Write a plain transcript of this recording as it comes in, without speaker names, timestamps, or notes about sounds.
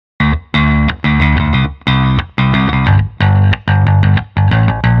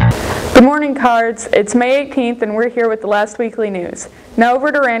Good morning, Cards. It's May 18th and we're here with the last weekly news. Now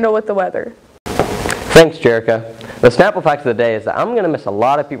over to Randall with the weather. Thanks, Jerica. The Snapple fact of the day is that I'm going to miss a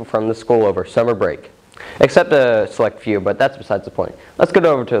lot of people from the school over summer break. Except a select few, but that's besides the point. Let's get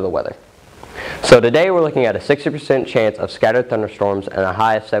over to the weather. So today we're looking at a 60% chance of scattered thunderstorms and a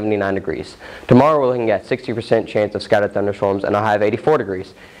high of 79 degrees. Tomorrow we're looking at 60% chance of scattered thunderstorms and a high of 84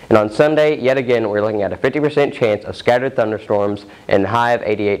 degrees. And on Sunday, yet again, we're looking at a 50% chance of scattered thunderstorms and a high of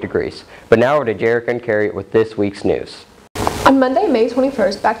 88 degrees. But now over to Jerica and Carrie with this week's news. On Monday, May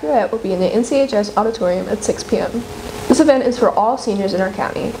 21st, Bachelorette will be in the NCHS Auditorium at 6 p.m. This event is for all seniors in our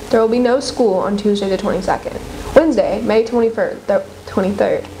county. There will be no school on Tuesday the 22nd. Wednesday, May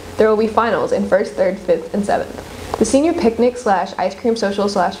 23rd, there will be finals in 1st, 3rd, 5th, and 7th. The senior picnic / ice cream social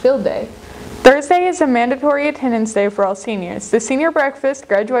 / field day. Thursday is a mandatory attendance day for all seniors, the senior breakfast,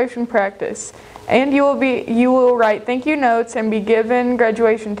 graduation practice, and you will write thank you notes and be given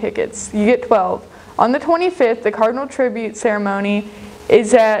graduation tickets. You get 12. On the 25th, the Cardinal Tribute ceremony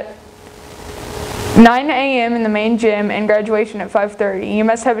is at 9 a.m. in the main gym and graduation at 5:30. You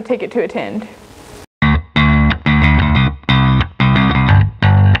must have a ticket to attend.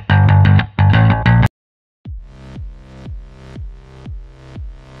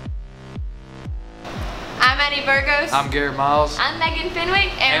 I'm Addie Burgos. I'm Garrett Miles. I'm Megan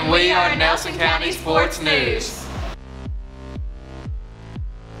Fenwick. And we are Nelson County Sports News.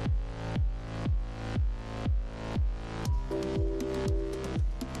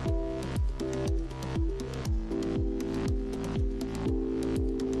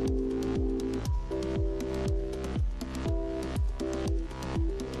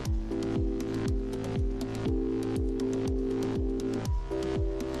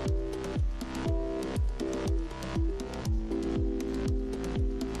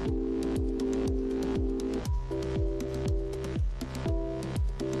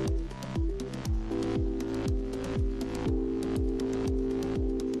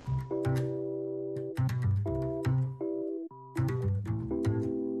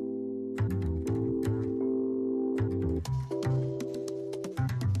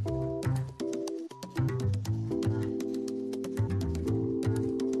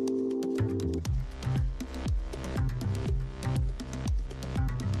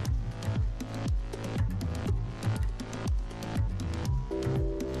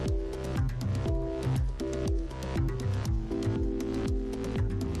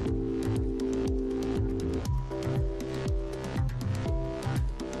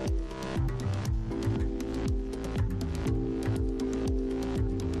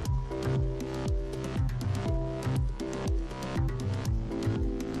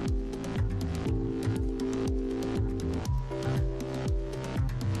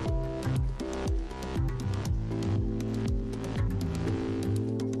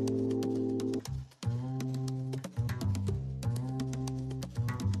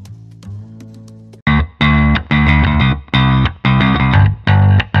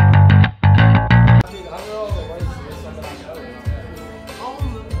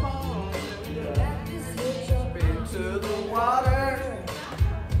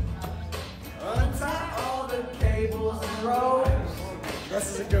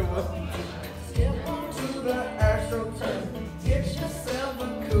 This is a good one. Step onto the AstroTurf. Get yourself a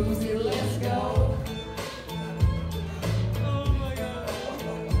koozie. Let's go. Oh my God.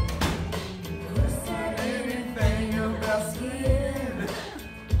 Anything about skin.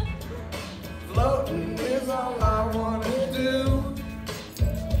 Floating is all I want to do.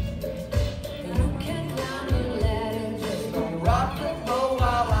 You can climb the ladder. Just don't rock the boat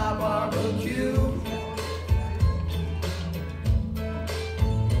while I barbecue.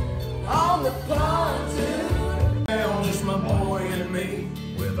 On the pontoon, just my boy and me,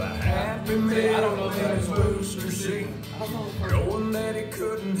 with a happy meal in his booster seat, knowing that he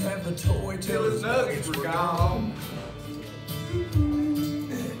couldn't have the toy till his nuggets were gone. A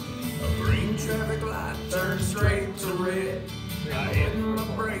green traffic light turned straight to red. I hit my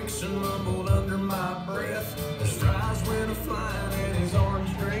brakes and mumbled under my breath. His fries went a-flying and his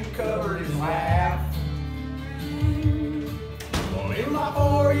orange drink covered his laugh. In my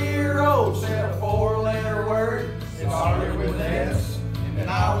 4-year-old said a 4-letter word. It started with S, and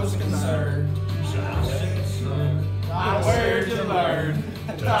I was concerned. I said, son, where'd you learn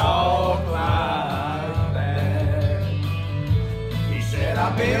to talk like that? He said,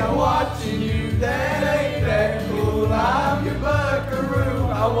 I've been watching you, that ain't that cool. I'm your buckaroo.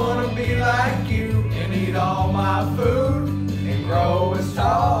 I wanna be like you and eat all my food and grow as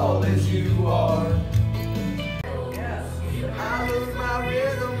tall as you are. I lose my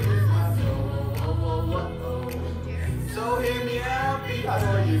rhythm, lose my soul. So hear me out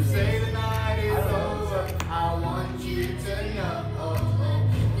before you say the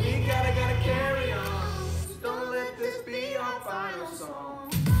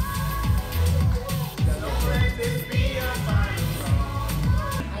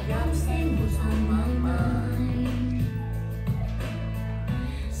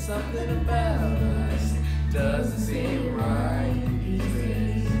something about us doesn't seem right these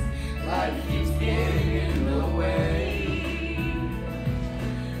days. Life keeps getting in the way.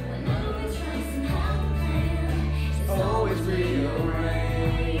 It's always rearranged,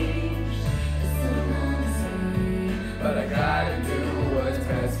 but I gotta do what's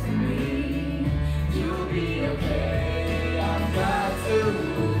best for me. You'll be okay. I've got to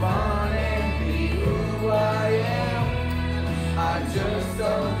move on and be who I am. I just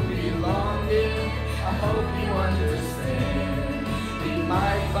don't belong here. I hope you understand. We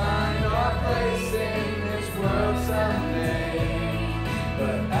might find our place